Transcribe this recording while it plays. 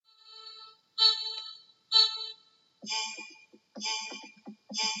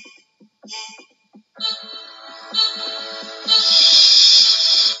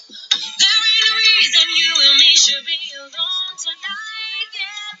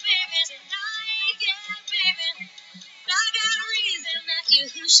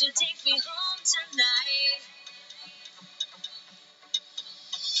should take me home tonight.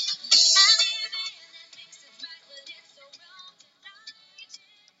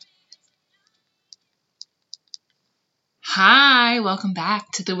 Hi, welcome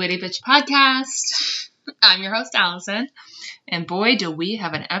back to the Witty Bitch Podcast. I'm your host, Allison, and boy, do we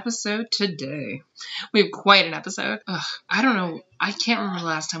have an episode today. We have quite an episode. I don't know. I can't remember the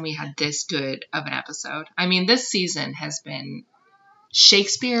last time we had this good of an episode. I mean, this season has been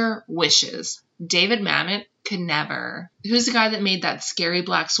Shakespeare wishes. David Mamet could never. Who's the guy that made that scary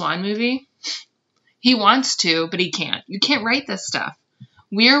Black Swan movie? He wants to, but he can't. You can't write this stuff.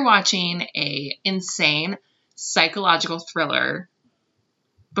 We are watching a insane psychological thriller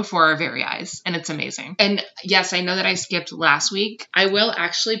before our very eyes, and it's amazing. And yes, I know that I skipped last week. I will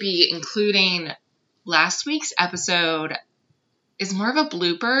actually be including last week's episode is more of a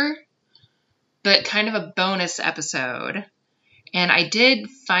blooper, but kind of a bonus episode. And I did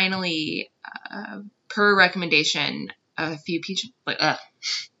finally, per recommendation of a few people,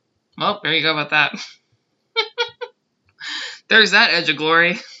 well, there you go about that. There's that edge of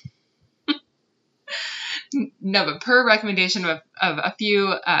glory. No, but per recommendation of a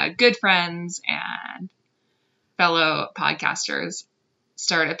few good friends and fellow podcasters,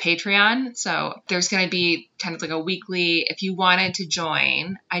 start a Patreon. So there's going to be kind of like a weekly, if you wanted to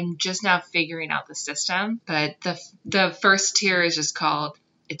join, I'm just now figuring out the system, but the first tier is just called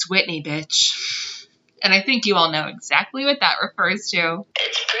It's Whitney, Bitch. And I think you all know exactly what that refers to.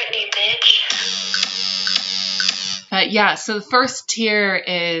 It's Britney, bitch. But yeah, so the first tier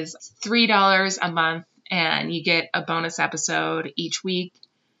is $3 a month. And you get a bonus episode each week.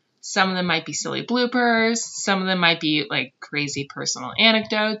 Some of them might be silly bloopers. Some of them might be like crazy personal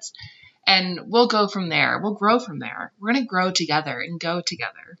anecdotes. And we'll go from there. We'll grow from there. We're going to grow together and go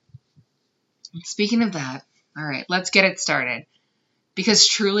together. And speaking of that, all right, let's get it started. Because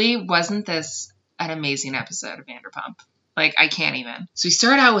truly, wasn't this an amazing episode of Vanderpump? Like, I can't even. So we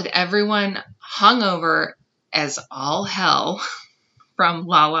start out with everyone hungover as all hell from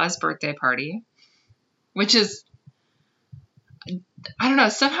Lala's birthday party. Which is, I don't know,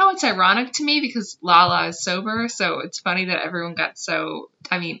 somehow it's ironic to me because Lala is sober, so it's funny that everyone got so,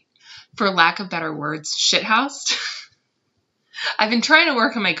 I mean, for lack of better words, shithoused. I've been trying to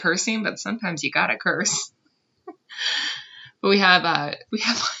work on my cursing, but sometimes you gotta curse. But we have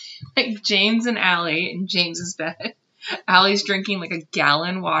like James and Allie in James's bed. Allie's drinking like a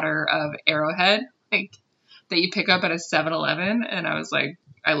gallon water of Arrowhead, like that you pick up at a 7-Eleven, and I was like,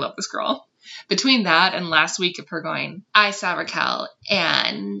 I love this girl. Between that and last week of her going, I saw Raquel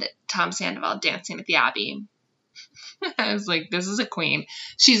and Tom Sandoval dancing at the Abbey. I was like, this is a queen.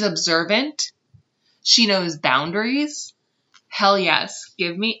 She's observant. She knows boundaries. Hell yes.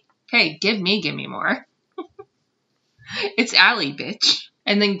 Give me more. It's Allie, bitch.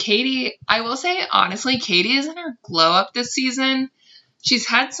 And then Katie, I will say, honestly, Katie is in her glow up this season. She's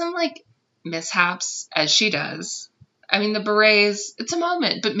had some like mishaps as she does. I mean, the berets, it's a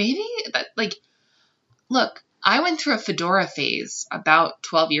moment, but maybe, that, like, look, I went through a fedora phase about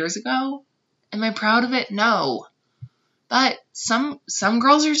 12 years ago. Am I proud of it? No. But some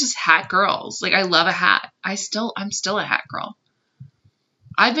girls are just hat girls. Like, I love a hat. I'm still a hat girl.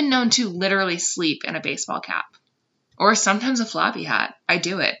 I've been known to literally sleep in a baseball cap. Or sometimes a floppy hat. I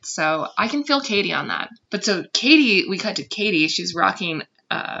do it. So I can feel Katie on that. But so Katie, we cut to Katie. She's rocking,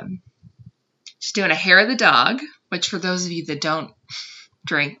 she's doing a hair of the dog. Which for those of you that don't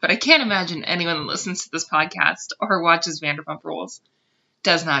drink, but I can't imagine anyone that listens to this podcast or watches Vanderpump Rules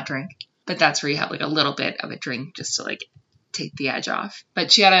does not drink. But that's where you have like a little bit of a drink just to like take the edge off.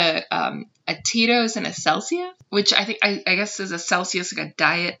 But she had a Tito's and a Celsius, which I think, I guess is a Celsius, like a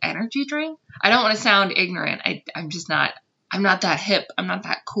diet energy drink. I don't want to sound ignorant. I'm not that hip. I'm not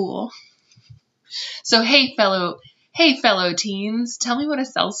that cool. So hey fellow teens, tell me what a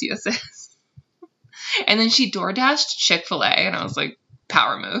Celsius is. And then she DoorDashed Chick-fil-A, and I was like,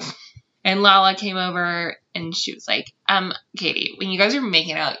 power move. And Lala came over, and she was like, Katie, when you guys were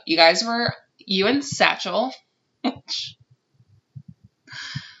making out, you and Satchel,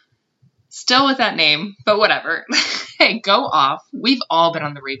 still with that name, but whatever. Hey, go off. We've all been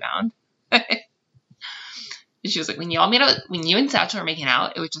on the rebound. And she was like, when you and Satchel were making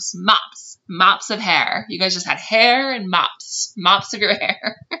out, it was just mops of hair. You guys just had hair and mops of your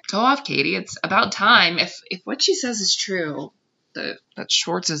hair. Go off, Katie. It's about time. If what she says is true, that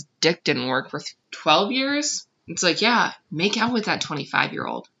Schwartz's dick didn't work for 12 years, it's like, yeah, make out with that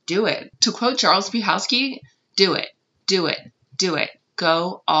 25-year-old. Do it. To quote Charles Bukowski, do it.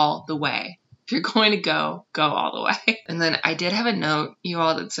 Go all the way. If you're going to go all the way. And then I did have a note, you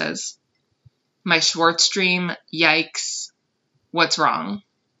all, that says, my Schwartz stream, yikes, what's wrong?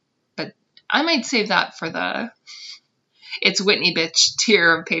 I might save that for the It's Whitney Bitch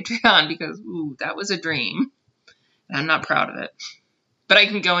tier of Patreon because, ooh, that was a dream. And I'm not proud of it. But I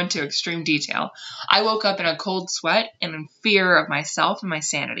can go into extreme detail. I woke up in a cold sweat and in fear of myself and my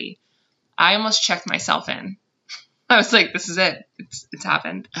sanity. I almost checked myself in. I was like, this is it. It's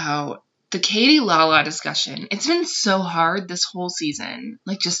happened. Oh, the Katie Lala discussion. It's been so hard this whole season,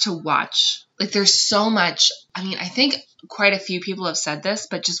 like just to watch. Like there's so much. I mean, I think quite a few people have said this,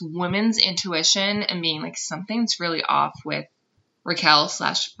 but just women's intuition and being like, something's really off with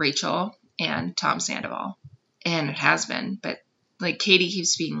Raquel/Rachel and Tom Sandoval. And it has been. But like Katie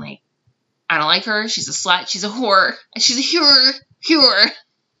keeps being like, I don't like her. She's a slut. She's a whore. She's a whore.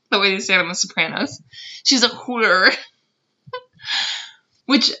 The way they say it on The Sopranos. She's a whore.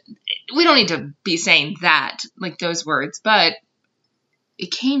 Which, we don't need to be saying that, like those words, but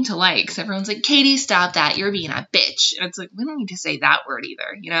it came to light because everyone's like, Katie, stop that. You're being a bitch. And it's like, we don't need to say that word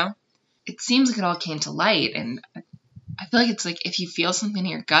either, you know? It seems like it all came to light, and I feel like it's like, if you feel something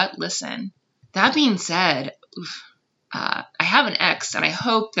in your gut, listen. That being said, I have an ex, and I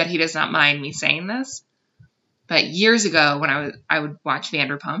hope that he does not mind me saying this, but years ago when I would watch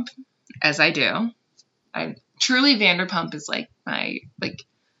Vanderpump, as I do, truly Vanderpump is like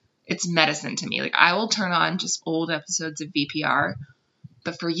it's medicine to me. Like I will turn on just old episodes of VPR,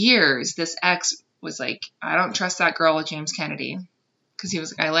 but for years this ex was like, I don't trust that girl with James Kennedy, because he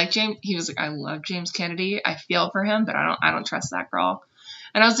was like, I love James Kennedy, I feel for him, but I don't trust that girl.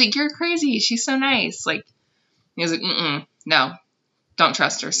 And I was like, you're crazy, she's so nice. Like he was like, no, don't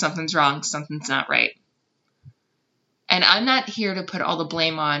trust her, something's wrong, something's not right. And I'm not here to put all the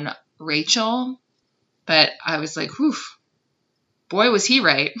blame on Rachel, but I was like, whew, boy, was he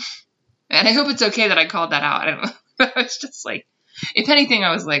right. And I hope it's okay that I called that out. I don't know. I was just like, if anything,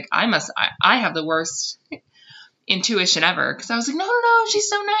 I was like, I have the worst intuition ever. Because I was like, no, she's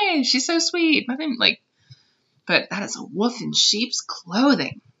so nice. She's so sweet. Nothing like, but that is a wolf in sheep's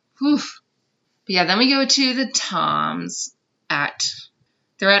clothing. Whew. But yeah, then we go to the Toms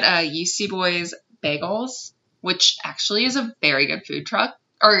they're at Yeasty Boys Bagels, which actually is a very good food truck.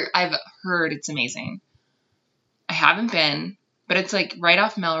 Or I've heard it's amazing. I haven't been, but it's like right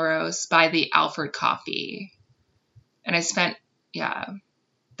off Melrose by the Alfred Coffee. And I spent,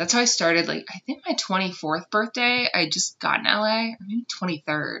 that's how I started. Like, I think my 24th birthday, I just got in LA, or maybe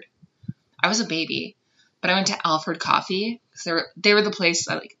 23rd. I was a baby, but I went to Alfred Coffee because they were the place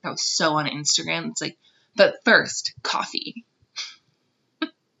that was so on Instagram. It's like, but first, coffee.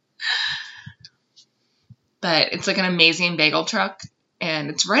 But it's like an amazing bagel truck, and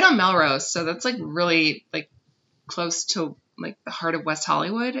it's right on Melrose, so that's like really like close to like the heart of West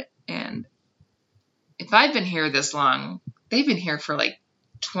Hollywood. And if I've been here this long, they've been here for like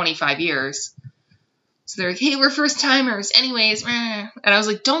 25 years. So they're like, hey, we're first timers. Anyways, and I was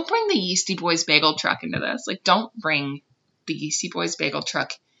like, don't bring the Yeasty Boys bagel truck into this. Like, don't bring the Yeasty Boys bagel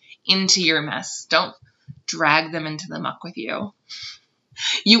truck into your mess. Don't drag them into the muck with you.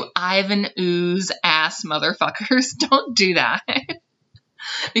 You Ivan Ooze ass motherfuckers. Don't do that.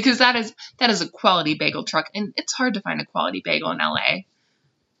 Because that is a quality bagel truck, and it's hard to find a quality bagel in LA.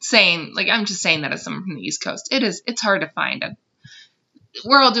 I'm just saying that as someone from the East Coast. It's hard to find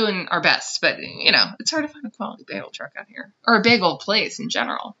we're all doing our best, but it's hard to find a quality bagel truck out here, or a bagel place in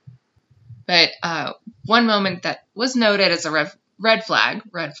general. But one moment that was noted as a red flag.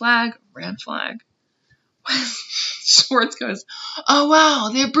 Schwartz goes, oh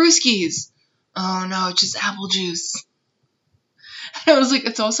wow, they're brewskis. Oh no, it's just apple juice. And I was like,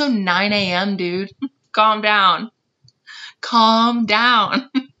 it's also 9 a.m., dude. Calm down.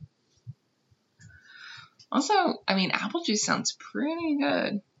 Also, I mean, apple juice sounds pretty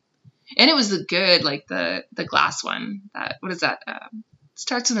good. And it was the good, like the glass one. What is that?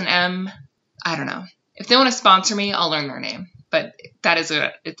 Starts with an M. I don't know. If they want to sponsor me, I'll learn their name. But that is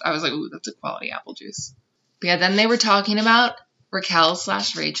I was like, ooh, that's a quality apple juice. But yeah, then they were talking about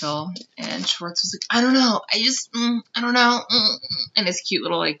Raquel/Rachel, and Schwartz was like, I don't know. I don't know. And his cute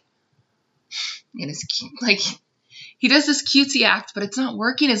little, he does this cutesy act, but it's not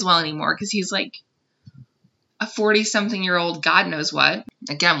working as well anymore because he's like a 40-something-year-old God knows what.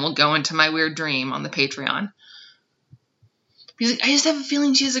 Again, we'll go into my weird dream on the Patreon. He's like, I just have a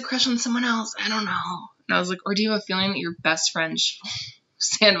feeling she has a crush on someone else. I don't know. And I was like, or do you have a feeling that your best friend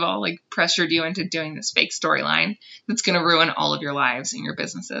Sandoval pressured you into doing this fake storyline that's going to ruin all of your lives and your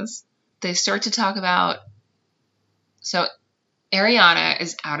businesses? They start to talk about, so Ariana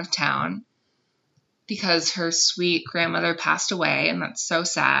is out of town because her sweet grandmother passed away, and that's so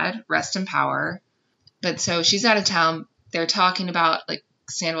sad. Rest in power. But so she's out of town. They're talking about,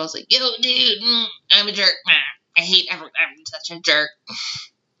 Sandoval's like, yo, dude, I'm a jerk. I hate I'm such a jerk.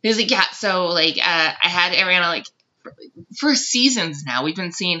 He was like, yeah, so, like, I had Ariana, like, for seasons now, we've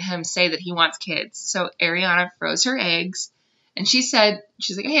been seeing him say that he wants kids. So Ariana froze her eggs, and she's like,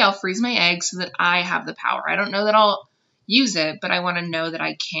 hey, I'll freeze my eggs so that I have the power. I don't know that I'll use it, but I want to know that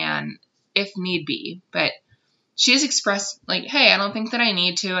I can if need be. But she has expressed, like, hey, I don't think that I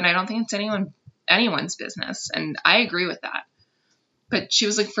need to, and I don't think it's anyone's business. And I agree with that. But she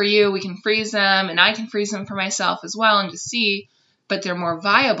was like, for you, we can freeze them, and I can freeze them for myself as well and just see. But they're more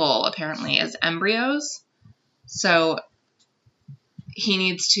viable, apparently, as embryos. So he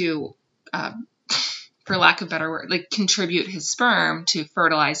needs to, for lack of a better word, like, contribute his sperm to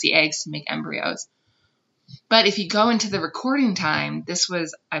fertilize the eggs to make embryos. But if you go into the recording time, this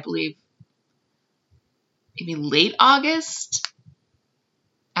was, I believe, maybe late August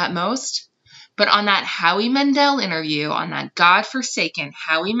at most. But on that Howie Mandel interview, on that godforsaken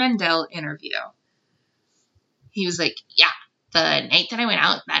Howie Mandel interview, he was like, yeah, the night that I went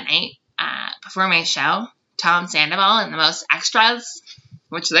out that night, before my show, Tom Sandoval and the most extras,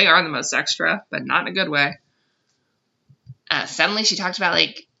 which they are the most extra, but not in a good way. Suddenly she talked about,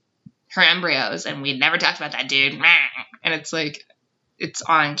 like, her embryos, and we'd never talked about that dude. And it's like, it's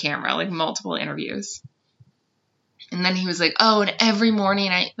on camera, like, multiple interviews. And then he was like, oh, and every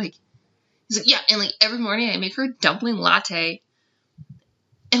morning he's like, yeah, and, like, every morning I make her a dumpling latte.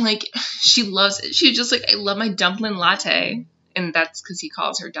 And, like, she loves it. She's just like, I love my dumpling latte. And that's because he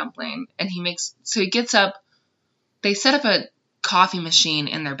calls her dumpling. And so he gets up. They set up a coffee machine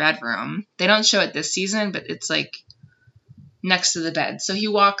in their bedroom. They don't show it this season, but it's, like, next to the bed. So he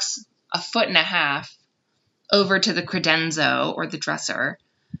walks a foot and a half over to the credenzo, or the dresser,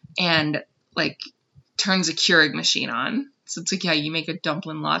 and, like, turns a Keurig machine on. So it's like, yeah, you make a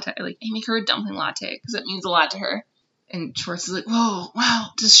dumpling latte. Like, I make her a dumpling latte because it means a lot to her. And Schwartz is like, whoa, wow,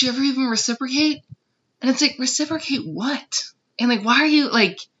 does she ever even reciprocate? And it's like, reciprocate what? And, like, why are you,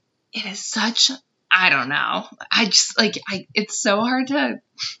 like, it is such, I don't know. I just, like, it's so hard to,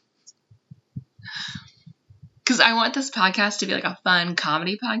 because I want this podcast to be, like, a fun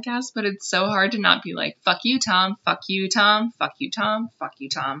comedy podcast, but it's so hard to not be like, fuck you, Tom, fuck you, Tom, fuck you, Tom, fuck you,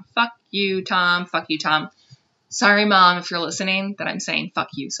 Tom, fuck you, Tom, fuck you, Tom. Sorry, Mom, if you're listening, that I'm saying fuck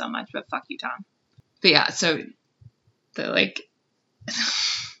you so much, but fuck you, Tom. But yeah, so the, like,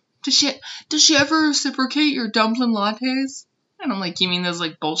 does she ever reciprocate your dumpling lattes? And I'm like, you mean those,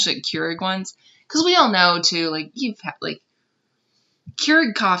 like, bullshit Keurig ones? Because we all know, too, like, you've had, like,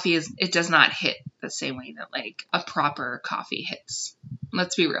 Keurig coffee it does not hit the same way that, like, a proper coffee hits.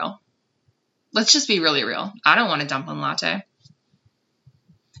 Let's be real. Let's just be really real. I don't want a dumpling latte.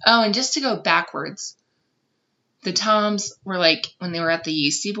 Oh, and just to go backwards, the Toms were like, when they were at the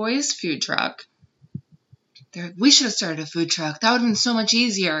Yeasty Boys food truck, they're like, we should have started a food truck. That would have been so much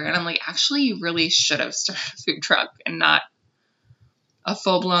easier. And I'm like, actually, you really should have started a food truck and not a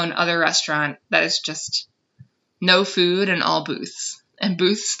full-blown other restaurant that is just no food and all booths. And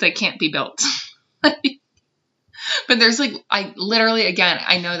booths that can't be built. But there's, like, I literally, again,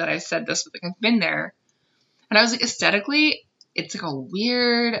 I know that I've said this, but, like, I've been there. And I was like, aesthetically, it's, like, a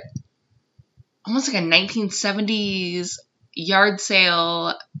weird, almost like a 1970s yard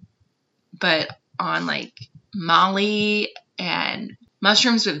sale, but on, like, Molly and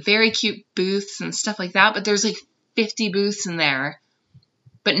mushrooms, with very cute booths and stuff like that. But there's, like, 50 booths in there,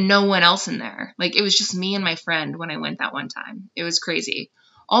 but no one else in there. Like, it was just me and my friend when I went that one time. It was crazy.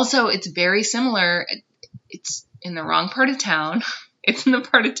 Also, it's very similar. It's in the wrong part of town. It's in the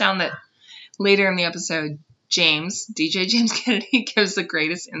part of town that later in the episode, DJ James Kennedy gives the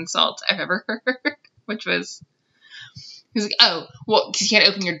greatest insult I've ever heard, which was, he's like, oh, well, 'cause you can't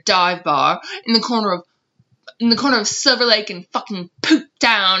open your dive bar in the corner of Silver Lake and fucking Poop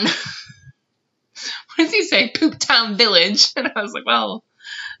Town. What does he say? Poop Town Village. And I was like, well,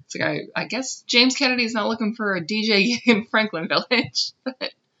 it's like, I guess James Kennedy's not looking for a DJ gig in Franklin Village.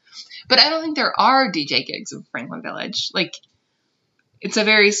 But I don't think there are DJ gigs in Franklin Village. Like, it's a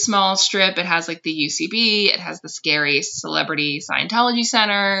very small strip. It has, like, the UCB. It has the scary celebrity Scientology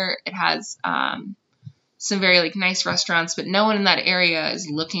Center. It has some very, like, nice restaurants. But no one in that area is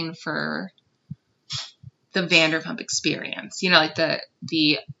looking for the Vanderpump experience. You know, like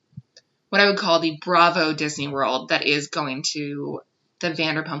the what I would call the Bravo Disney World that is going to the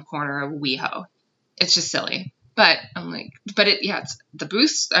Vanderpump corner of WeHo. It's just silly. But I'm like, it's the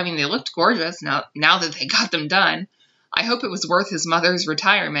booths. I mean, they looked gorgeous now that they got them done. I hope it was worth his mother's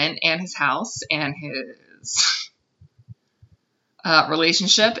retirement and his house and his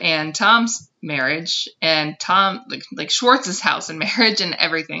relationship and Tom's marriage and Tom, like Schwartz's house and marriage and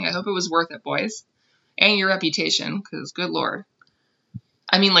everything. I hope it was worth it, boys. And your reputation, because good Lord.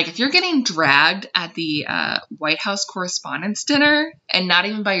 I mean, like, if you're getting dragged at the White House Correspondents' Dinner and not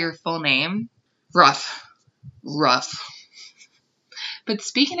even by your full name, rough. But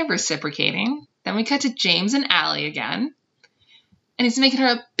speaking of reciprocating, then we cut to James and Allie again. And he's making her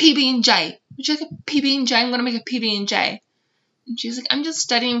a PB&J. Would you like a PB&J? I'm going to make a PB&J. And she's like, I'm just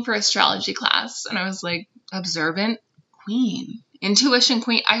studying for astrology class. And I was like, observant queen. Intuition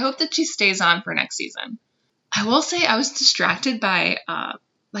queen. I hope that she stays on for next season. I will say I was distracted by,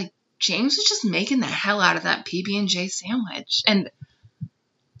 James was just making the hell out of that PB&J sandwich. And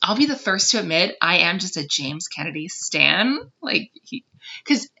I'll be the first to admit I am just a James Kennedy stan.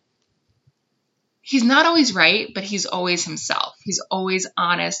 Because he's not always right, but he's always himself. He's always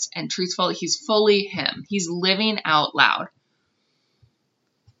honest and truthful. He's fully him. He's living out loud.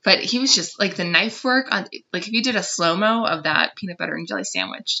 But he was just, like, the knife work on, like, if you did a slow-mo of that peanut butter and jelly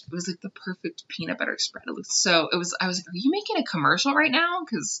sandwich, it was, like, the perfect peanut butter spread. I was like, are you making a commercial right now?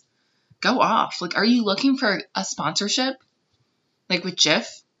 Because go off. Like, are you looking for a sponsorship? Like, with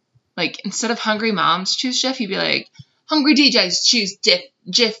Jif? Like, instead of Hungry Moms choose Jif, you'd be like, Hungry DJs choose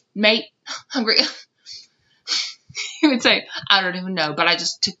Jif, mate. Hungry. He would say, I don't even know, but I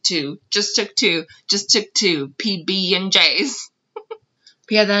just took two PB&Js.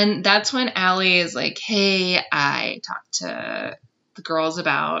 Yeah, then that's when Allie is like, hey, I talked to the girls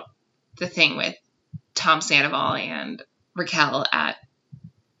about the thing with Tom Sandoval and Raquel at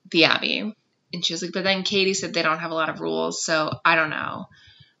the Abbey. And she was like, but then Katie said they don't have a lot of rules, so I don't know.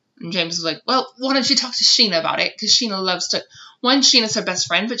 And James was like, well, why don't you talk to Sheena about it? Because Sheena loves to... One, Sheena's her best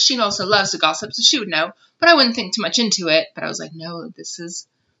friend, but Sheena also loves to gossip, so she would know. But I wouldn't think too much into it. But I was like, no, this is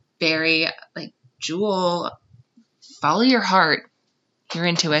very, like, Jewel, follow your heart. Your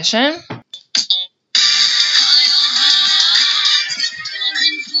intuition.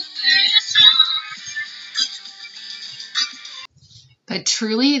 But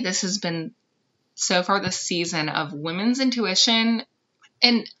truly, this has been so far this season of women's intuition.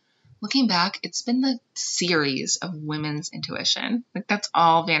 And looking back, it's been the series of women's intuition. Like, that's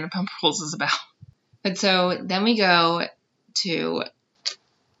all Vanderpump Rules is about. But so then we go to,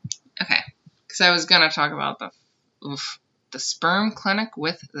 okay, because I was going to talk about the sperm clinic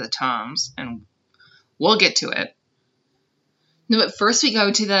with the Toms, and we'll get to it. No, but first we go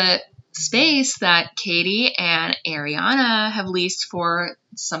to the space that Katie and Ariana have leased for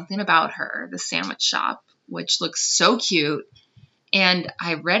Something About Her, the sandwich shop, which looks so cute. And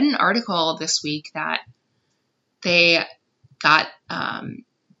I read an article this week that they got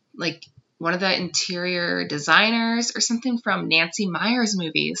one of the interior designers or something from Nancy Meyers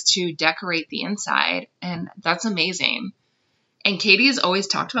movies to decorate the inside, and that's amazing. And Katie has always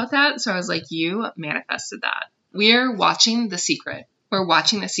talked about that, so I was like, you manifested that. We're watching The Secret. We're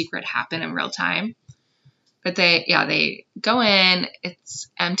watching The Secret happen in real time. But they go in. It's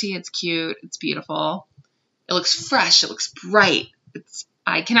empty. It's cute. It's beautiful. It looks fresh. It looks bright.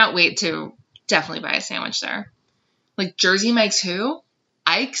 I cannot wait to definitely buy a sandwich there. Like, Jersey Mike's who?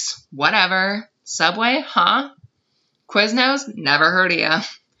 Ike's? Whatever. Subway? Huh? Quiznos? Never heard of ya.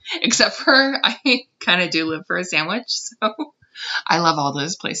 Except for I kind of do live for a sandwich, so I love all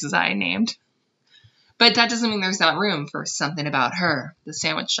those places I named. But that doesn't mean there's not room for Something About Her, the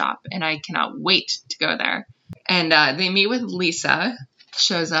sandwich shop, and I cannot wait to go there. And they meet with Lisa,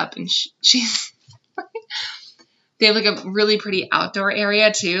 shows up, and she's... They have, like, a really pretty outdoor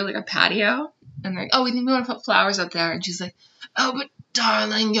area, too, like a patio. And they're like, oh, we think we want to put flowers up there. And she's like, oh, but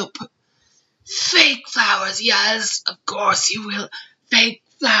darling, you'll put fake flowers. Yes, of course you will. Fake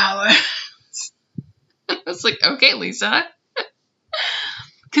flowers. I was like, okay, Lisa.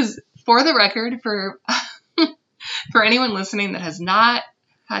 Because for the record, for anyone listening that has not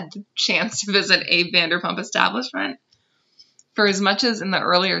had the chance to visit a Vanderpump establishment, for as much as in the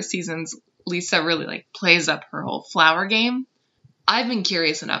earlier seasons, Lisa really, like, plays up her whole flower game, I've been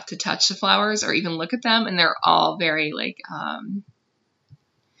curious enough to touch the flowers or even look at them, and they're all very, like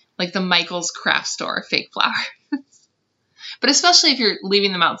the Michael's craft store fake flowers. But especially if you're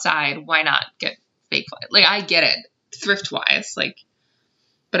leaving them outside, why not get fake flowers? Like, I get it, thrift-wise, like,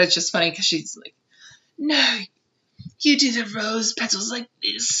 but it's just funny because she's like, no, you do the rose petals like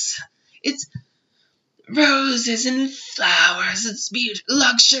this. It's roses and flowers. It's beauty,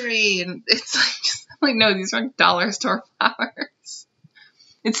 luxury. And it's like, no, these are dollar store flowers.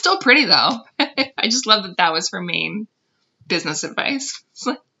 It's still pretty, though. I just love that was her main business advice. It's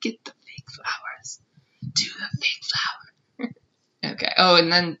like, get the fake flowers. Do the fake flower. Okay. Oh,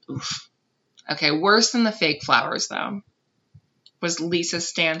 and then, oof. Okay, worse than the fake flowers, though, was Lisa's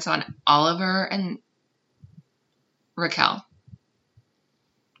stance on Oliver and Raquel.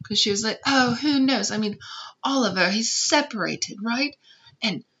 Because she was like, oh, who knows? I mean, Oliver, he's separated, right?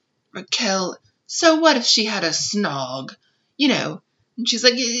 And Raquel, so what if she had a snog? You know, and she's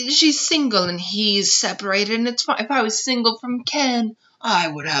like, she's single and he's separated, and it's fine. If I was single from Ken, I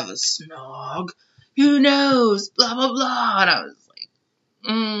would have a snog. Who knows? Blah, blah, blah. And I was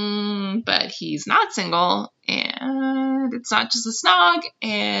like, but he's not single, and it's not just a snog,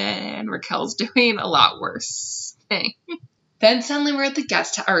 and Raquel's doing a lot worse thing. Then suddenly we're at the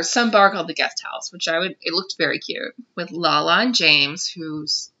guest house, or some bar called the Guest House, it looked very cute, with Lala and James,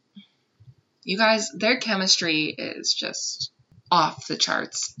 you guys, their chemistry is just off the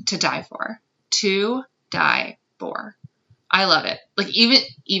charts to die for. To die for. I love it. Like,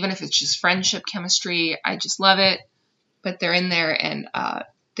 even if it's just friendship chemistry, I just love it. But they're in there, and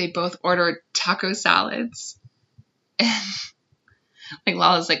they both ordered taco salads. And, like,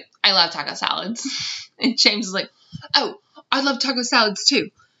 Lala's like, I love taco salads. And James is like, oh, I love taco salads too.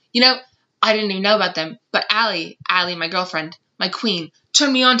 You know, I didn't even know about them, but Allie, my girlfriend, my queen,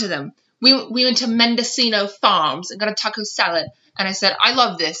 turned me on to them. We went to Mendocino Farms and got a taco salad, and I said, I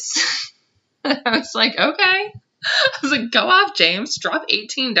love this. I was like, okay. I was like, go off, James. Drop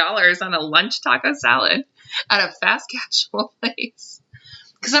 $18 on a lunch taco salad at a fast casual place.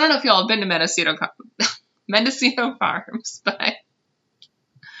 Because I don't know if y'all have been to Mendocino Farms, but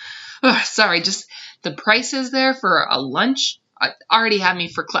sorry, just the prices there for a lunch already had me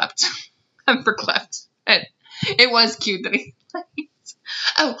verklempt. I'm verklempt. And it was cute that he liked.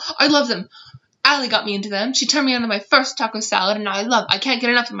 Oh, I love them. Allie got me into them. She turned me on to my first taco salad, and now I can't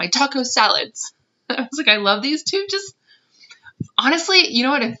get enough of my taco salads. I was like, I love these two. Just honestly, you know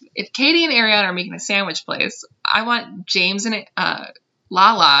what? If Katie and Ariana are making a sandwich place, I want James and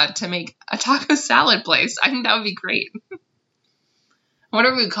Lala to make a taco salad place. I think that would be great. What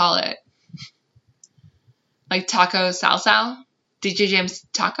do we call it? Like taco salsal? DJ James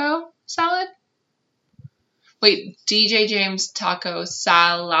taco salad? Wait, DJ James taco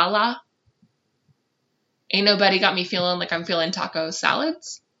salala? Ain't nobody got me feeling like I'm feeling taco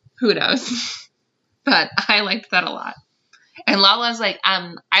salads? Who knows? But I liked that a lot. And Lala's like,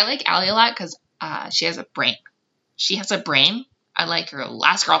 I like Allie a lot because she has a brain. She has a brain. I like her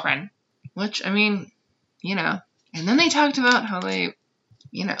last girlfriend. Which, I mean, you know. And then they talked about how they,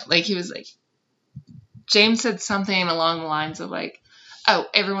 you know, like he was like, James said something along the lines of like, oh,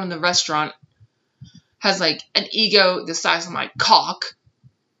 everyone in the restaurant has like an ego the size of my cock.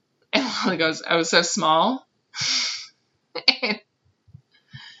 And Lala goes, oh, so small? And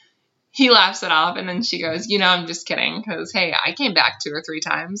he laughs it off, and then she goes, you know, I'm just kidding, because, hey, I came back 2 or 3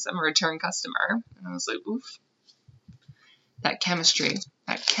 times. I'm a return customer. And I was like, oof. That chemistry.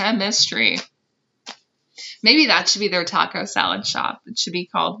 Maybe that should be their taco salad shop. It should be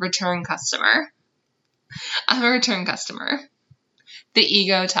called Return Customer. I'm a return customer. The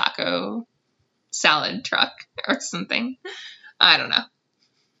Ego Taco Salad Truck or something. I don't know.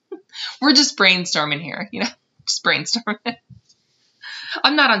 We're just brainstorming here, you know, just brainstorming.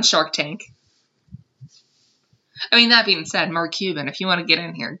 I'm not on Shark Tank. I mean, that being said, Mark Cuban, if you want to get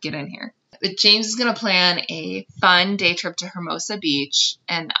in here, get in here. But James is going to plan a fun day trip to Hermosa Beach,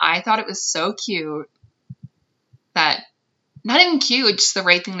 and I thought it was so cute that, not even cute, just the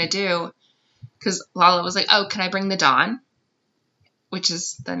right thing to do, because Lala was like, oh, can I bring the Don? Which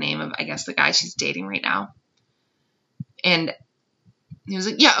is the name of, I guess, the guy she's dating right now. And he was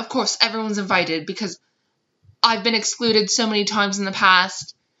like, yeah, of course, everyone's invited, because I've been excluded so many times in the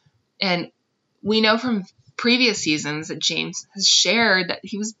past. And we know from previous seasons that James has shared that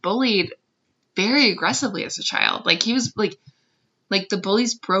he was bullied very aggressively as a child. Like, he was, like the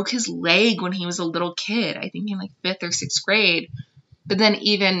bullies broke his leg when he was a little kid, I think in, like, 5th or 6th grade. But then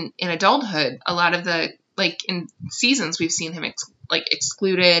even in adulthood, a lot of the, like, in seasons, we've seen him,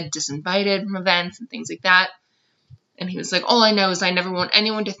 excluded, disinvited from events and things like that. And he was like, all I know is I never want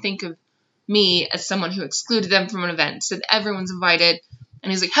anyone to think of me as someone who excluded them from an event. Said everyone's invited.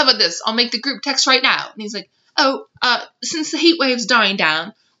 And he's like, how about this? I'll make the group text right now. And he's like, oh, since the heat wave's dying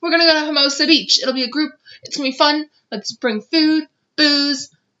down, we're going to go to Hermosa Beach. It'll be a group. It's going to be fun. Let's bring food,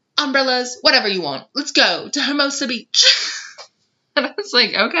 booze, umbrellas, whatever you want. Let's go to Hermosa Beach. And I was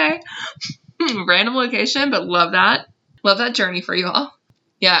like, okay. Random location, but love that. Love that journey for you all.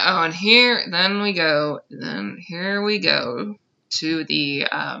 Yeah, oh, and here we go to the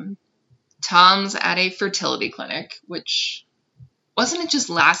Tom's at a fertility clinic, which wasn't it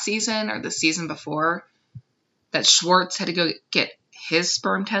just last season or the season before that Schwartz had to go get his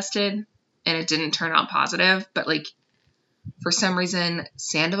sperm tested and it didn't turn out positive, but like for some reason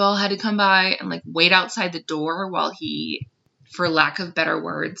Sandoval had to come by and like wait outside the door while he, for lack of better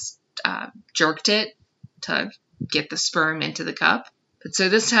words, jerked it to get the sperm into the cup. But so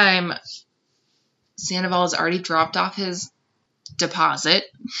this time Sandoval has already dropped off his deposit,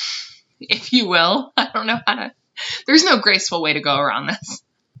 if you will. I don't know how to, there's no graceful way to go around this.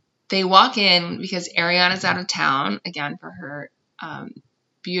 They walk in because Ariana's out of town, again, for her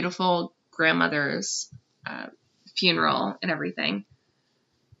beautiful grandmother's funeral and everything.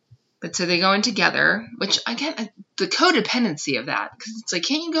 But so they go in together, which, again, the codependency of that, because it's like,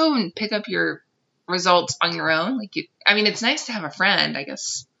 can't you go and pick up your results on your own? Like, it's nice to have a friend, I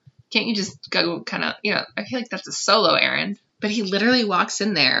guess. Can't you just go kind of, I feel like that's a solo errand. But he literally walks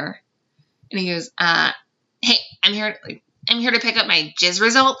in there and he goes, hey, I'm here to pick up my jizz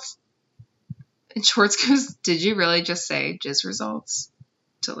results. And Schwartz goes, did you really just say jizz results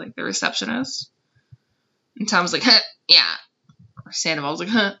to, like, the receptionist? And Tom's like, yeah. Or Sandoval's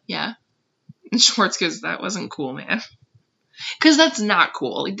like, yeah. And Schwartz goes, that wasn't cool, man. Because that's not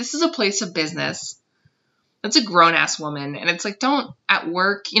cool. Like, this is a place of business. That's a grown-ass woman. And it's like, don't, at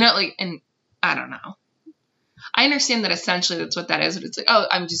work, and I don't know. I understand that essentially that's what that is, but it's like, oh,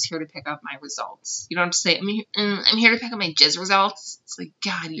 I'm just here to pick up my results. You don't have to say, I'm here to pick up my jizz results. It's like,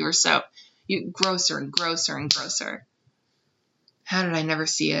 God, you grosser and grosser and grosser. How did I never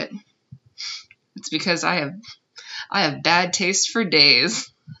see it? It's because I have bad taste for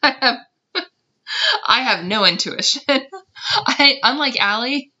days. I have no intuition. Unlike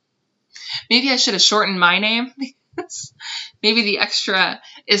Allie, maybe I should have shortened my name. Maybe the extra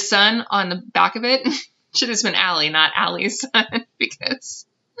is son on the back of it should have been Allie, not Allie's son, because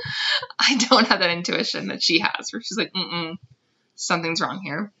I don't have that intuition that she has, where she's like, something's wrong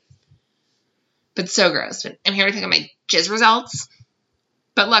here. But so gross. But I'm here to pick up my jizz results.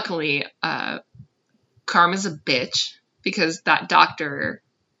 But luckily, Karma's a bitch, because that doctor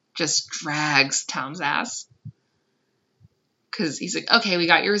just drags Tom's ass. Because he's like, okay, we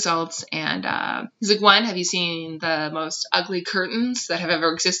got your results. And he's like, one, have you seen the most ugly curtains that have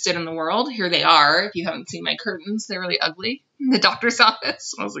ever existed in the world? Here they are. If you haven't seen my curtains, they're really ugly. In the doctor's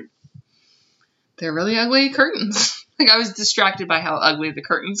office. I was like, they're really ugly curtains. Like, I was distracted by how ugly the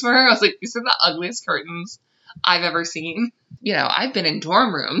curtains were. I was like, these are the ugliest curtains I've ever seen. I've been in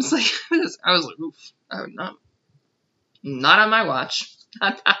dorm rooms. Like, I was like, oof, not on my watch.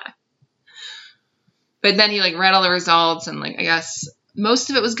 Not that. But then he, read all the results, and, I guess most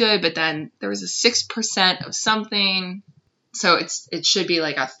of it was good, but then there was a 6% of something. So it should be,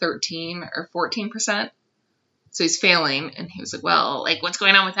 a 13 or 14%. So he's failing, and he was like, well, what's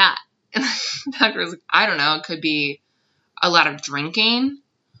going on with that? And the doctor was like, I don't know. It could be a lot of drinking,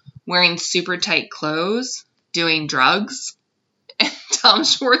 wearing super tight clothes, doing drugs. And Tom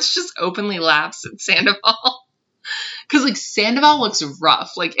Schwartz just openly laughs at Sandoval. Because, Sandoval looks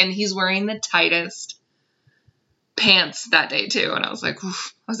rough. And he's wearing the tightest pants that day, too. And I was like,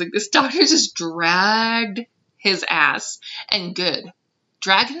 oof. I was like, this doctor just dragged his ass. And good.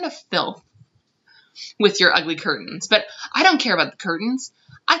 Dragged him to filth with your ugly curtains. But I don't care about the curtains.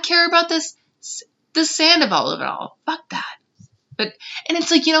 I care about the Sandoval of it all. Fuck that. And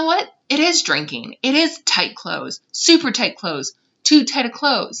it's like, you know what? It is drinking. It is tight clothes. Super tight clothes. Too tight of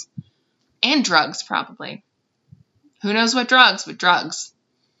clothes. And drugs, probably. Who knows what drugs, but drugs.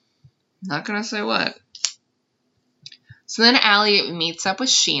 Not gonna say what. So then Allie meets up with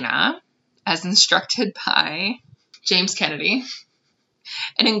Sheena, as instructed by James Kennedy,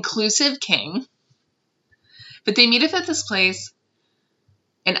 an inclusive king. But they meet up at this place,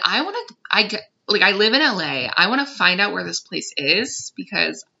 and I live in LA. I want to find out where this place is,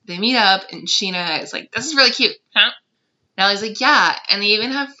 because they meet up, and Sheena is like, this is really cute, huh? And Allie's like, yeah, and they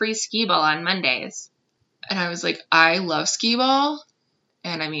even have free skee ball on Mondays. And I was like, I love skee ball.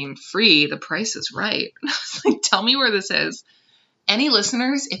 And free, the price is right. And I was like, tell me where this is. Any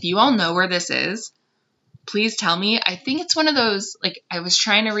listeners, if you all know where this is, please tell me. I think it's one of those, I was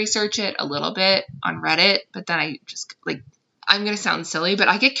trying to research it a little bit on Reddit, but then I just, I'm going to sound silly, but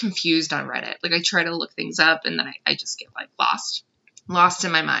I get confused on Reddit. I try to look things up, and then I just get, lost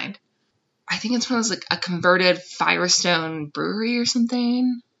in my mind. I think it's one of those, a converted Firestone brewery or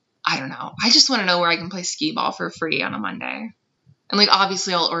something. I don't know. I just want to know where I can play skee ball for free on a Monday. And,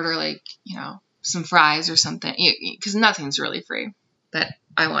 obviously I'll order, some fries or something, because nothing's really free. But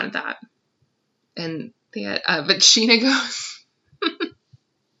I wanted that. And but Sheena goes,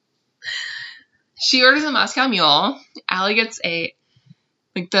 she orders a Moscow Mule. Allie gets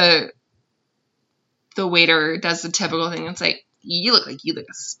the waiter does the typical thing. It's like, you look like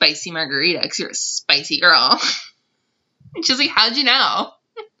a spicy margarita because you're a spicy girl. And she's like, how'd you know?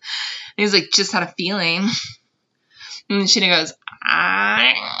 And he's like, just had a feeling. And Sheena goes,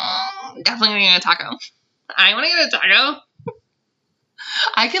 I'm definitely going to get a taco. I want to get a taco.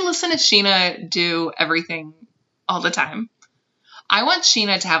 I can listen to Sheena do everything all the time. I want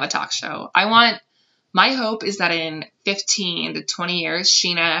Sheena to have a talk show. I want My hope is that in 15 to 20 years,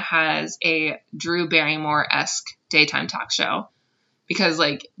 Sheena has a Drew Barrymore-esque daytime talk show. Because,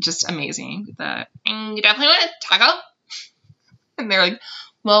 like, just amazing. You definitely want a taco? And they're like,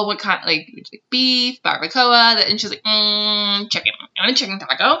 well, what kind? Like, beef, barbacoa. And she's like, chicken. I want a chicken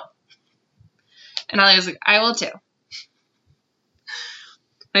taco. And I was like, I will too.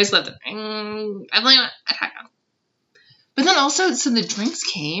 I just loved it. I definitely want a taco. But then also, so the drinks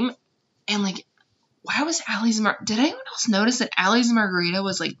came, and, like, why was did anyone else notice that Allie's margarita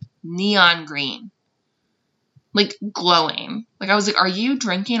was, like, neon green? Like, glowing. Like, I was like, are you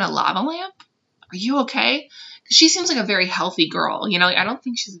drinking a lava lamp? Are you okay? Because she seems like a very healthy girl. You know, like, I don't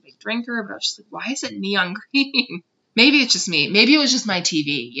think she's a big drinker, but I was just like, why is it neon green? Maybe it's just me. Maybe it was just my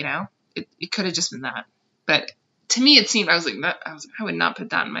TV, you know? It could have just been that. But to me, it seemed, I was like, I would not put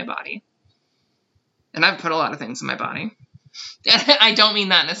that in my body. And I've put a lot of things in my body. And I don't mean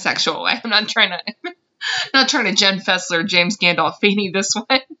that in a sexual way. I'm not trying to Jen Fessler, James Gandolfini this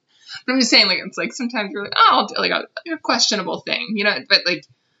one. But I'm just saying, like, it's like sometimes you're like, oh, I'll do like a questionable thing, you know? But, like,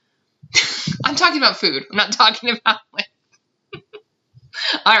 I'm talking about food. I'm not talking about, like,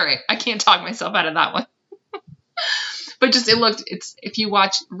 all right, I can't talk myself out of that one. But just, if you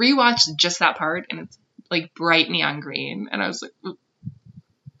rewatch just that part, and it's, like, bright neon green. And I was like, ooh.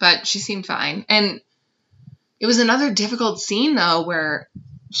 But she seemed fine. And it was another difficult scene, though, where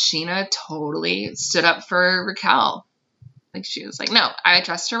Sheena totally stood up for Raquel. Like, she was like, no, I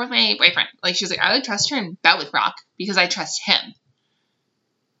trust her with my boyfriend. Like, she was like, I would trust her in bed with Brock because I trust him.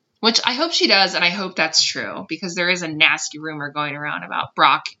 Which I hope she does, and I hope that's true, because there is a nasty rumor going around about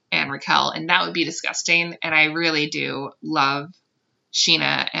Brock and Raquel, and that would be disgusting. And I really do love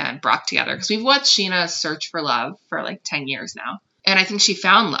Sheena and Brock together, because we've watched Sheena search for love for, like, 10 years now. And I think she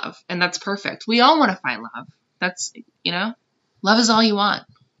found love, and that's perfect. We all want to find love. That's, you know, love is all you want,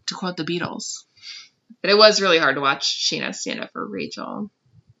 to quote the Beatles. But it was really hard to watch Sheena stand up for Rachel.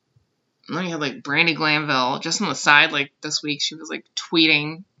 And then you had, like, Brandi Glanville just on the side, like, this week. She was, like,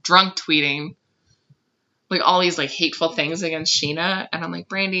 drunk tweeting, like, all these, like, hateful things against Sheena. And I'm like,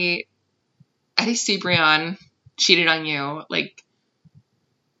 Brandi, Eddie Cibrian cheated on you, like,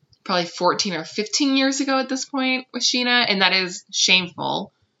 probably 14 or 15 years ago at this point with Sheena. And that is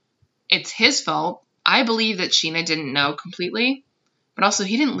shameful. It's his fault. I believe that Sheena didn't know completely. But also,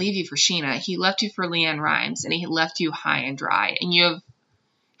 he didn't leave you for Sheena. He left you for Leanne Rimes, and he left you high and dry. And you have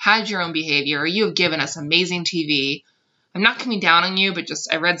had your own behavior. You have given us amazing TV. I'm not coming down on you, but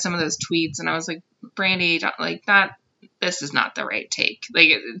just I read some of those tweets, and I was like, Brandi, like, this is not the right take. Like,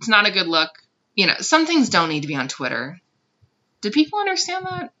 it's not a good look. You know, some things don't need to be on Twitter. Do people understand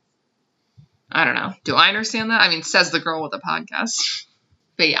that? I don't know. Do I understand that? I mean, says the girl with a podcast.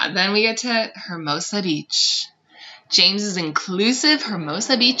 But yeah, then we get to Hermosa Beach. James's inclusive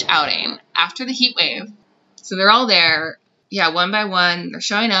Hermosa Beach outing after the heat wave. So they're all there. Yeah, one by one. They're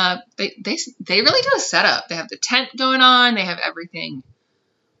showing up. They really do a setup. They have the tent going on. They have everything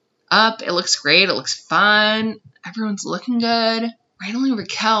up. It looks great. It looks fun. Everyone's looking good. Randomly,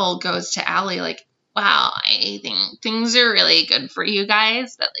 Raquel goes to Allie like, wow, I think things are really good for you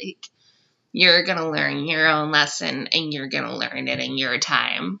guys. But, like, you're going to learn your own lesson, and you're going to learn it in your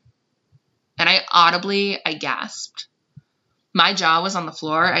time. And I gasped. My jaw was on the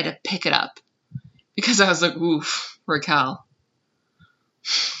floor. I had to pick it up because I was like, oof, Raquel,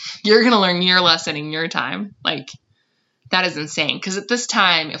 you're going to learn your lesson in your time. Like, that is insane. Because at this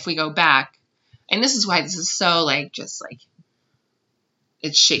time, if we go back, and this is why this is so, like, just, like,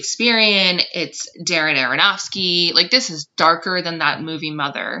 it's Shakespearean, it's Darren Aronofsky. Like, this is darker than that movie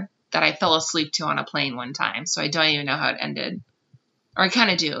Mother that I fell asleep to on a plane one time. So I don't even know how it ended. Or I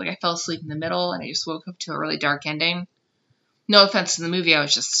kind of do. Like, I fell asleep in the middle, and I just woke up to a really dark ending. No offense to the movie, I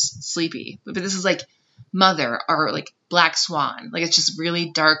was just sleepy. But this is, like, Mother or, like, Black Swan. Like, it's just really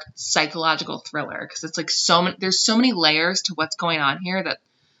dark psychological thriller. Because it's, like, there's so many layers to what's going on here that,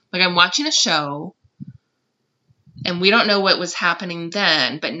 like, I'm watching a show, and we don't know what was happening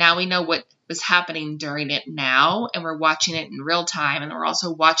then, but now we know what was happening during it now, and we're watching it in real time, and we're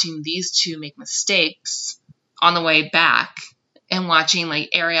also watching these two make mistakes on the way back. And watching,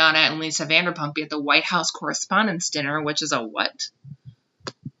 like, Ariana and Lisa Vanderpump be at the White House Correspondents' Dinner, which is a what?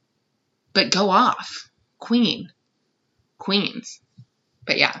 But go off. Queens.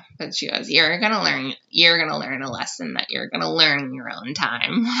 But yeah, but she goes, you're gonna learn a lesson that you're gonna learn in your own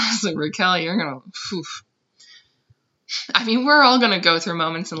time. I was like, Raquel, you're gonna, oof. I mean, we're all gonna go through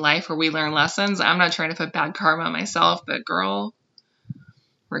moments in life where we learn lessons. I'm not trying to put bad karma on myself, but girl,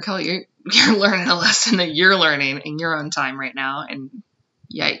 Raquel, you're learning a lesson that you're learning in your own time right now, and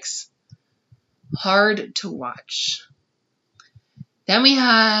yikes. Hard to watch. Then we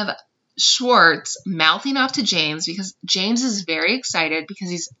have Schwartz mouthing off to James because James is very excited because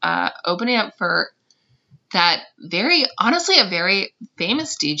he's opening up for that honestly, a very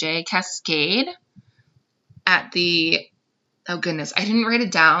famous DJ, Cascade, at the, oh goodness, I didn't write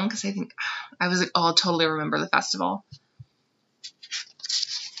it down because I think I was like, oh, I'll totally remember the festival.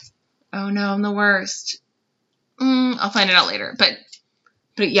 Oh no, I'm the worst. I'll find it out later. But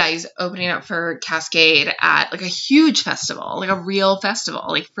yeah, he's opening up for Cascade at like a huge festival, like a real festival,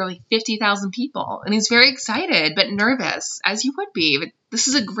 like for like 50,000 people. And he's very excited, but nervous, as you would be. But this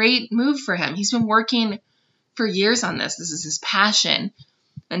is a great move for him. He's been working for years on this. This is his passion.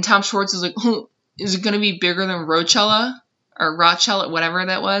 And Tom Schwartz is like, oh, is it going to be bigger than Rochella or Rochella, whatever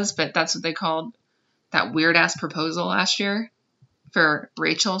that was? But that's what they called that weird ass proposal last year for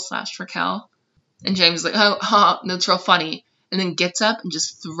Rachel/Raquel. And James is like, oh, that's real funny. And then gets up and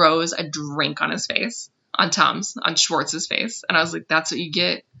just throws a drink on his face, on Schwartz's face. And I was like, that's what you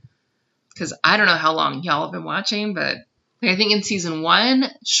get. Because I don't know how long y'all have been watching, but I think in season 1,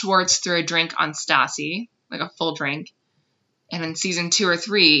 Schwartz threw a drink on Stassi, like a full drink. And in season 2 or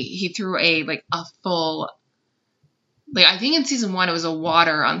 3, he threw a full, like, I think in season 1 it was a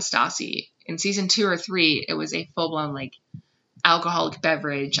water on Stassi. In season 2 or 3, it was a full-blown, like, alcoholic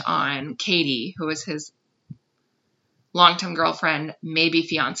beverage on Katie, who was his longtime girlfriend, maybe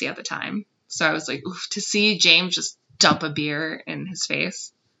fiance at the time. So I was like, oof, to see James just dump a beer in his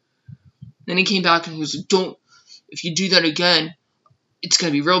face. Then he came back and he was like, if you do that again, it's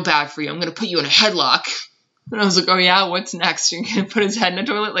going to be real bad for you. I'm going to put you in a headlock. And I was like, oh yeah, what's next? You're going to put his head in a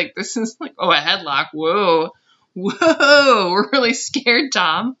toilet? Like, this is like, oh, a headlock. Whoa, we're really scared,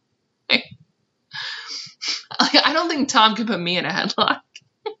 Tom. I don't think Tom could put me in a headlock.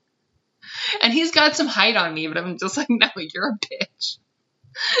 And he's got some height on me, but I'm just like, no, you're a bitch.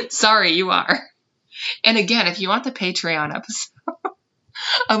 Sorry, you are. And again, if you want the Patreon episode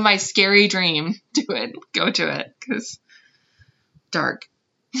of my scary dream, do it. Go to it, because dark.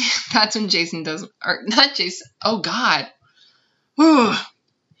 That's when Jason does, or not Jason. Oh, God. Whew.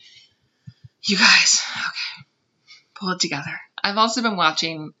 You guys, okay. Pull it together. I've also been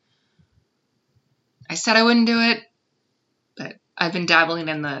watching, I said I wouldn't do it, but I've been dabbling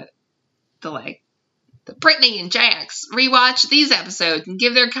in the Brittany and Jax rewatch these episodes and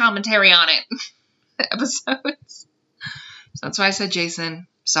give their commentary on it episodes. So that's why I said, Jason,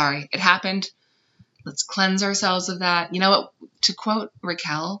 sorry, it happened. Let's cleanse ourselves of that. You know what? To quote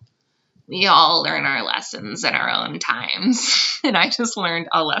Raquel, we all learn our lessons at our own times. And I just learned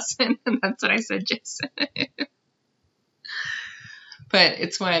a lesson, and that's what I said, Jason. But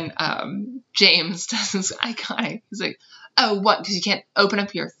it's when James does this iconic, he's like, oh, what? Because you can't open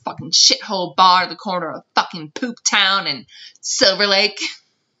up your fucking shithole bar at the corner of fucking Poop Town and Silver Lake.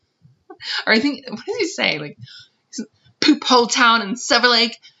 Or I think, what does he say? Like, Poop Hole Town and Silver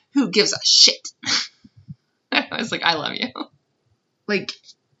Lake? Who gives a shit? I was like, I love you. Like,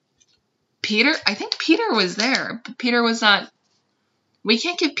 Peter, I think Peter was there, but Peter was not, we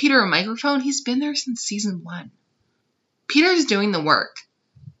can't give Peter a microphone. He's been there since season 1. Peter's doing the work.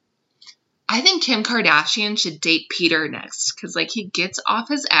 I think Kim Kardashian should date Peter next, because, like, he gets off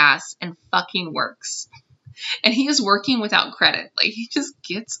his ass and fucking works. And he is working without credit. Like, he just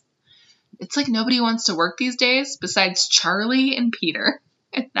gets, it's like nobody wants to work these days besides Charlie and Peter.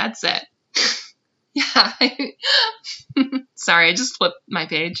 And that's it. Yeah. Sorry, I just flipped my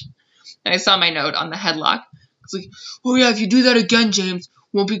page. And I saw my note on the headlock. It's like, oh yeah, if you do that again, James,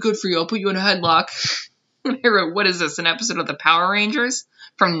 won't be good for you. I'll put you in a headlock. And I wrote, what is this, an episode of the Power Rangers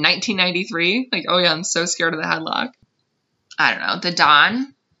from 1993? Like, oh yeah, I'm so scared of the headlock. I don't know. The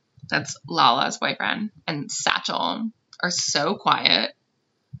Don, that's Lala's boyfriend, and Satchel are so quiet.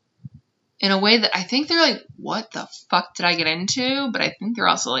 In a way that I think they're like, what the fuck did I get into? But I think they're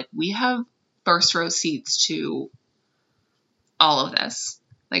also like, we have first row seats to all of this.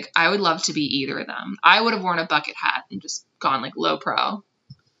 Like, I would love to be either of them. I would have worn a bucket hat and just gone like low pro.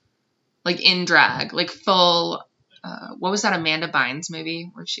 Like in drag, like full, what was that Amanda Bynes movie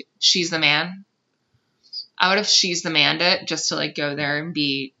where She's the Man? I would have She's the Manned it just to like go there and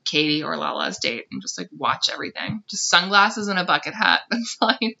be Katie or Lala's date and just like watch everything. Just sunglasses and a bucket hat. That's all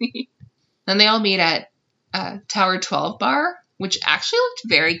I need. Then they all meet at Tower 12 bar, which actually looked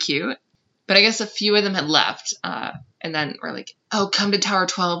very cute. But I guess a few of them had left. And then we're like, oh, come to Tower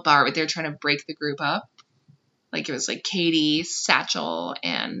 12 bar. But they're trying to break the group up. Like it was like Katie, Satchel,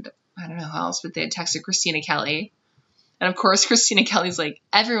 and I don't know who else, but they had texted Christina Kelly. And of course, Christina Kelly's like,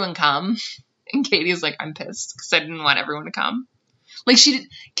 everyone come. And Katie's like, I'm pissed because I didn't want everyone to come. Like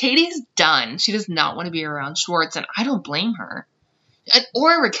Katie's done. She does not want to be around Schwartz, and I don't blame her.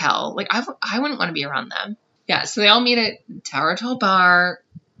 Or Raquel. Like, I wouldn't want to be around them. Yeah, so they all meet at Tower 12 bar.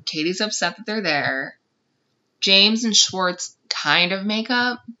 Katie's upset that they're there. James and Schwartz kind of make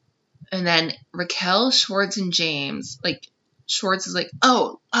up. And then Raquel, Schwartz, and James, like, Schwartz is like,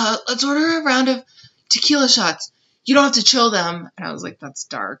 let's order a round of tequila shots. You don't have to chill them. And I was like, that's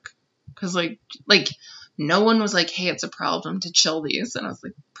dark. Because, like, no one was like, hey, it's a problem to chill these. And I was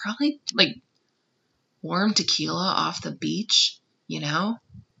like, probably, like, warm tequila off the beach, you know?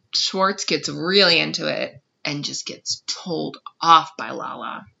 Schwartz gets really into it and just gets told off by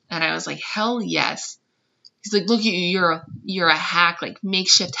Lala. And I was like, hell yes. He's like, look at you, you're a hack, like,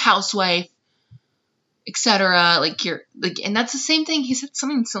 makeshift housewife, etc. Like, you're, like, and that's the same thing. He said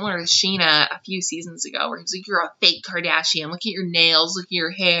something similar to Sheena a few seasons ago, where he's like, you're a fake Kardashian. Look at your nails, look at your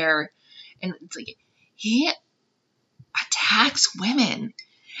hair. And it's like, he attacks women.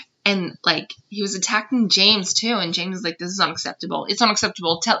 And, like, he was attacking James, too. And James was like, this is unacceptable. It's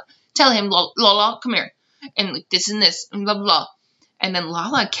unacceptable. Tell him, Lala, come here. And, like, this and this, and blah, blah, blah. And then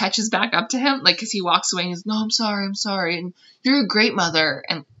Lala catches back up to him, like, because he walks away and he's, no, I'm sorry. And you're a great mother.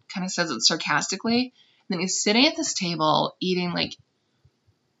 And kind of says it sarcastically. And then he's sitting at this table eating, like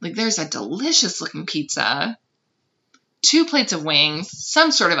there's a delicious looking pizza, 2 plates of wings,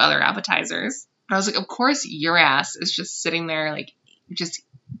 some sort of other appetizers. And I was like, of course your ass is just sitting there, like, just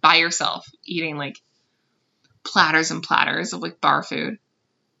by yourself eating, like, platters and platters of, like, bar food.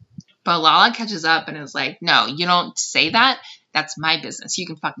 But Lala catches up and is like, no, you don't say that. That's my business. You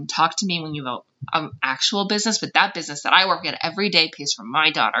can fucking talk to me when you have an actual business, but that business that I work at every day pays for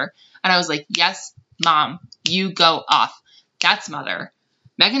my daughter. And I was like, yes, Mom, you go off. That's mother.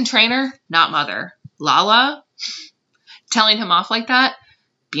 Meghan Trainor, not mother. Lala, telling him off like that,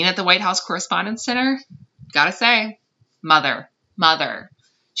 being at the White House Correspondents' Dinner, gotta say, mother.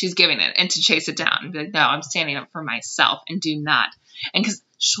 She's giving it. And to chase it down and be like, no, I'm standing up for myself and do not. And because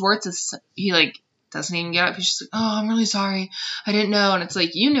Schwartz is, he, like, doesn't even get up. He's just like, oh, I'm really sorry. I didn't know. And it's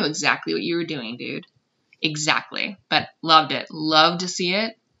like, you knew exactly what you were doing, dude. Exactly. But loved it. Loved to see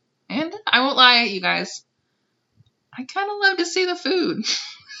it. And I won't lie, you guys, I kind of love to see the food.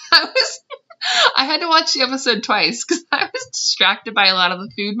 I had to watch the episode twice because I was distracted by a lot of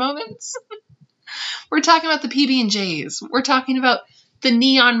the food moments. We're talking about the PB&Js. We're talking about the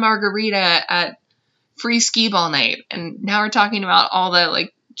neon margarita at free skee ball night. And now we're talking about all the,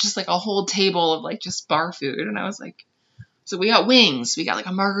 like, just like a whole table of, like, just bar food. And I was like, so we got wings, we got, like,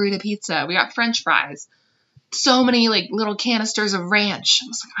 a margarita pizza, we got French fries, so many, like, little canisters of ranch. I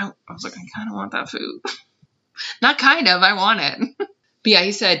was like, I kind of want that food. Not kind of, I want it. But yeah,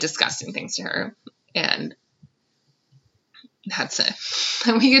 he said disgusting things to her. And that's it.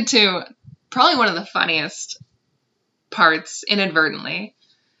 And we get to probably one of the funniest parts, inadvertently.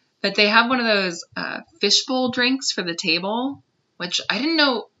 But they have one of those fishbowl drinks for the table, which I didn't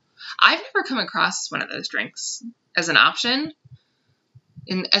know. I've never come across one of those drinks as an option.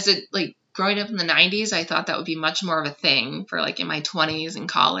 And as it, like, growing up in the 90s, I thought that would be much more of a thing for, like, in my 20s and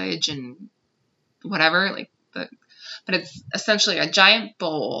college and whatever. Like, but it's essentially a giant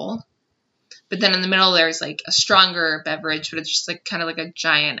bowl. But then in the middle, there's, like, a stronger beverage, but it's just, like, kind of like a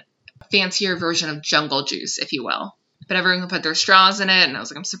giant, fancier version of jungle juice, if you will. But everyone can put their straws in it. And I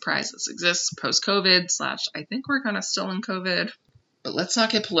was like, I'm surprised this exists post-COVID / I think we're kind of still in COVID. But let's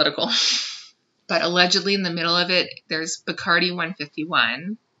not get political. But allegedly in the middle of it, there's Bacardi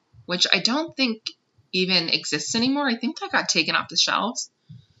 151, which I don't think even exists anymore. I think that got taken off the shelves.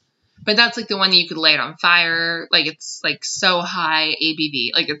 But that's, like, the one that you could light on fire. Like, it's, like, so high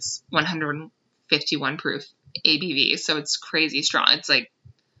ABV. Like, it's 151 proof ABV. So it's crazy strong. It's, like,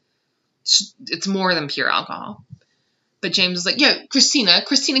 it's more than pure alcohol. But James was like, yo,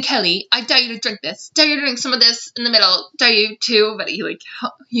 Christina Kelly, I dare you to drink this. Dare you to drink some of this in the middle. Dare you too. But he, like,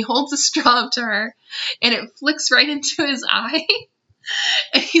 he holds a straw up to her and it flicks right into his eye.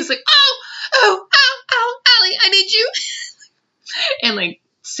 And he's like, ow, Allie, I need you. And, like,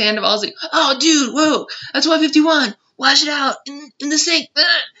 Sandoval's like, oh, dude, whoa, that's 151. Wash it out in the sink.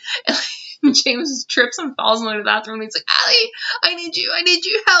 And, like, James just trips and falls into the bathroom. And he's like, Allie, I need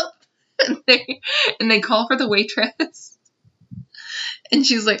you, help. And they call for the waitress. And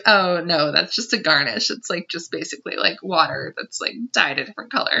she's like, oh, no, that's just a garnish. It's, like, just basically, like, water that's, like, dyed a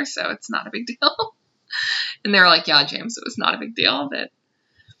different color. So it's not a big deal. And they're like, yeah, James, it was not a big deal. But,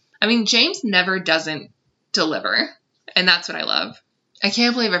 I mean, James never doesn't deliver. And that's what I love. I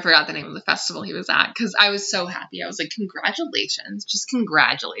can't believe I forgot the name of the festival he was at because I was so happy. I was like, congratulations. Just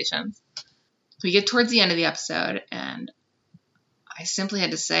congratulations. We get towards the end of the episode and I simply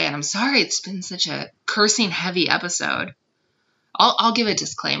had to say, and I'm sorry it's been such a cursing heavy episode. I'll give a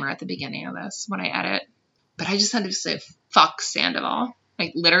disclaimer at the beginning of this when I edit. But I just had to say, fuck Sandoval.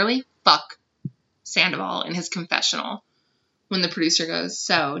 Like, literally, fuck Sandoval in his confessional. when the producer goes,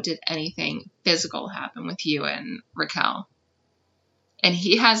 so did anything physical happen with you and Raquel? And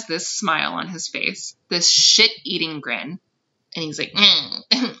he has this smile on his face, this shit-eating grin. And he's like,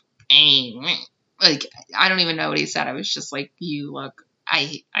 like, I don't even know what he said. I was just like, you look,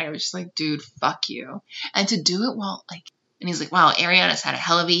 I was just like, dude, fuck you. And to do it while, like, and he's like, wow, Ariana's had a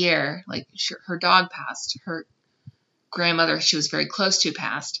hell of a year. Like, her dog passed. Her grandmother she was very close to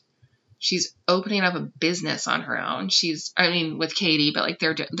passed. She's opening up a business on her own. With Katie, but like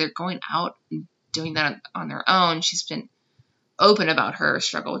they're going out and doing that on their own. She's been open about her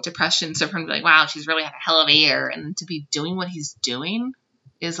struggle with depression. So for him to be like, wow, she's really had a hell of a year. And to be doing what he's doing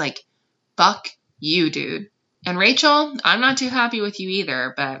is like, fuck you, dude. And Rachel, I'm not too happy with you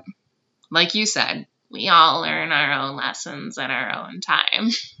either. But like you said, we all learn our own lessons in our own time.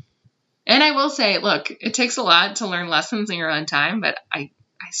 And I will say, look, it takes a lot to learn lessons in your own time. But I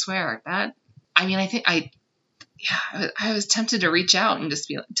swear that, I was tempted to reach out and just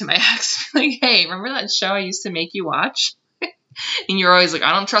be to my ex, like, hey, remember that show I used to make you watch? And you're always like,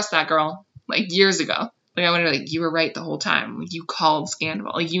 I don't trust that girl. Like years ago. Like I wonder, like, you were right the whole time. Like you called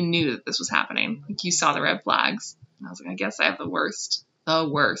scandal. Like you knew that this was happening. Like you saw the red flags. And I was like, I guess I have the worst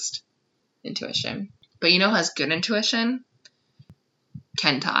intuition. But you know who has good intuition?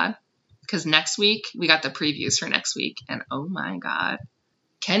 Ken Todd. Because next week, we got the previews for next week. And oh my God.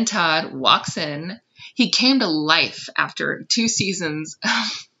 Ken Todd walks in. He came to life after 2 seasons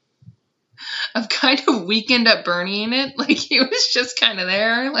of kind of Weekend at Bernieing it. Like, he was just kind of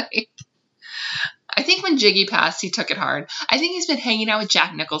there. Like, I think when Jiggy passed, he took it hard. I think he's been hanging out with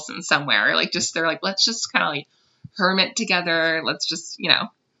Jack Nicholson somewhere. Like, they're like, let's just kind of like hermit together. Let's just,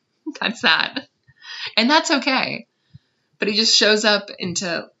 that's that. And that's okay. But he just shows up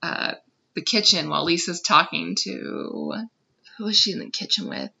into the kitchen while Lisa's talking to, who was she in the kitchen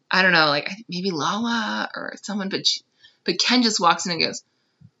with? I don't know, like maybe Lala or someone. But Ken just walks in and goes,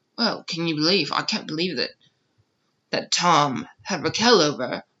 "Oh, I can't believe that Tom had Raquel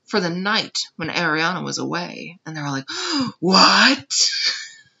over for the night when Ariana was away." And they're all like, "What?"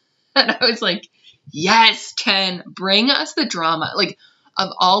 And I was like, yes, Ken, bring us the drama. Like, of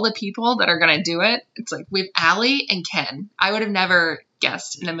all the people that are going to do it, it's like we have Allie and Ken. I would have never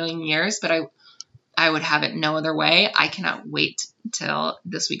guessed in a million years, but I would have it no other way. I cannot wait until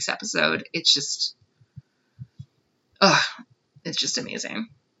this week's episode. It's just amazing.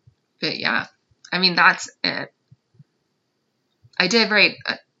 But yeah, that's it. I did write,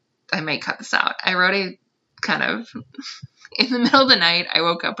 I might cut this out. I wrote a kind of, in the middle of the night, I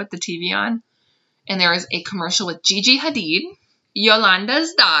woke up with the TV on, and there was a commercial with Gigi Hadid,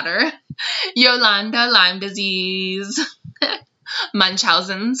 Yolanda's daughter, Yolanda Lyme disease,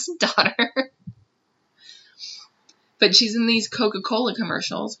 Munchausen's daughter. But she's in these Coca-Cola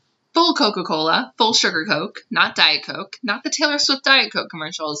commercials, full Coca-Cola, full sugar Coke, not Diet Coke, not the Taylor Swift Diet Coke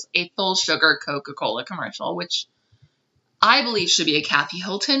commercials, a full sugar Coca-Cola commercial, which I believe should be a Kathy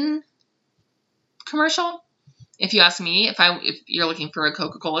Hilton commercial. If you ask me, if you're looking for a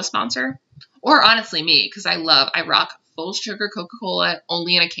Coca-Cola sponsor, or honestly me, because I rock full sugar Coca-Cola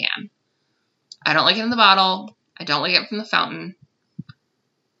only in a can. I don't like it in the bottle. I don't like it from the fountain.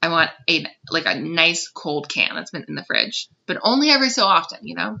 I want a nice cold can that's been in the fridge, but only every so often,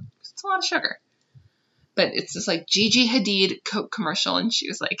 it's a lot of sugar. But it's this like Gigi Hadid Coke commercial, and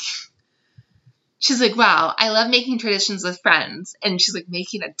she's like, wow, I love making traditions with friends, and she's like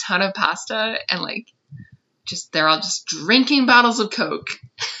making a ton of pasta, and like they're all just drinking bottles of Coke.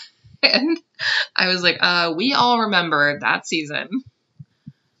 And I was like, we all remember that season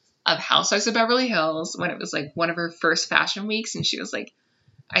of Housewives of Beverly Hills when it was like one of her first fashion weeks, and she was like,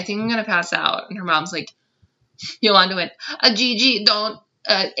 I think I'm going to pass out. And her mom's like, Yolanda went, Gigi, don't,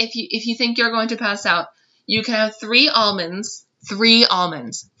 if you think you're going to pass out, you can have 3 almonds. You can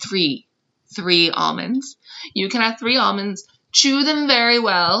have 3 almonds, chew them very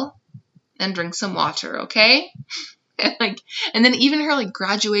well, and drink some water, okay? And then even her like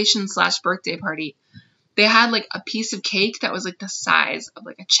graduation / birthday party, they had like a piece of cake that was like the size of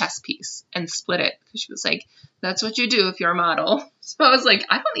like a chess piece and split it. Because she was like, that's what you do if you're a model. So I was like,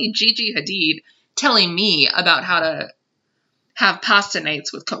 I don't need Gigi Hadid telling me about how to have pasta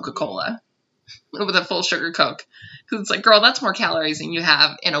nights with Coca-Cola, with a full sugar Coke. Because it's like, girl, that's more calories than you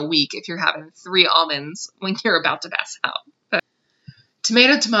have in a week if you're having 3 almonds when you're about to pass out. But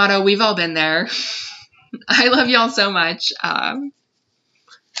tomato, we've all been there. I love y'all so much. I'm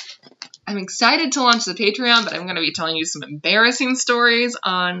excited to launch the Patreon, but I'm going to be telling you some embarrassing stories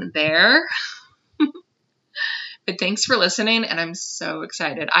on there. But thanks for listening, and I'm so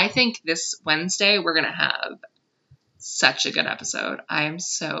excited. I think this Wednesday we're going to have such a good episode. I am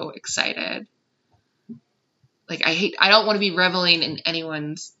so excited. like, I don't want to be reveling in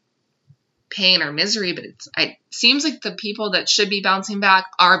anyone's pain or misery, but it seems like the people that should be bouncing back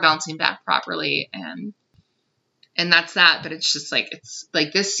are bouncing back properly. And that's that. But it's just like, it's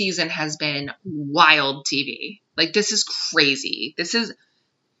like this season has been wild TV. Like, this is crazy.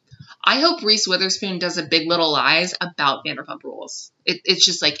 I hope Reese Witherspoon does a Big Little Lies about Vanderpump Rules. It's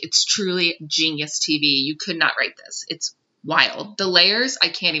just like, it's truly genius TV. You could not write this. It's wild. The layers, I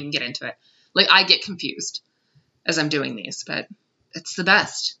can't even get into it. Like, I get confused as I'm doing these, but it's the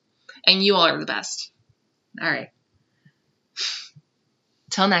best. And you all are the best. All right.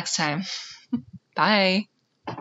 Till next time. Bye.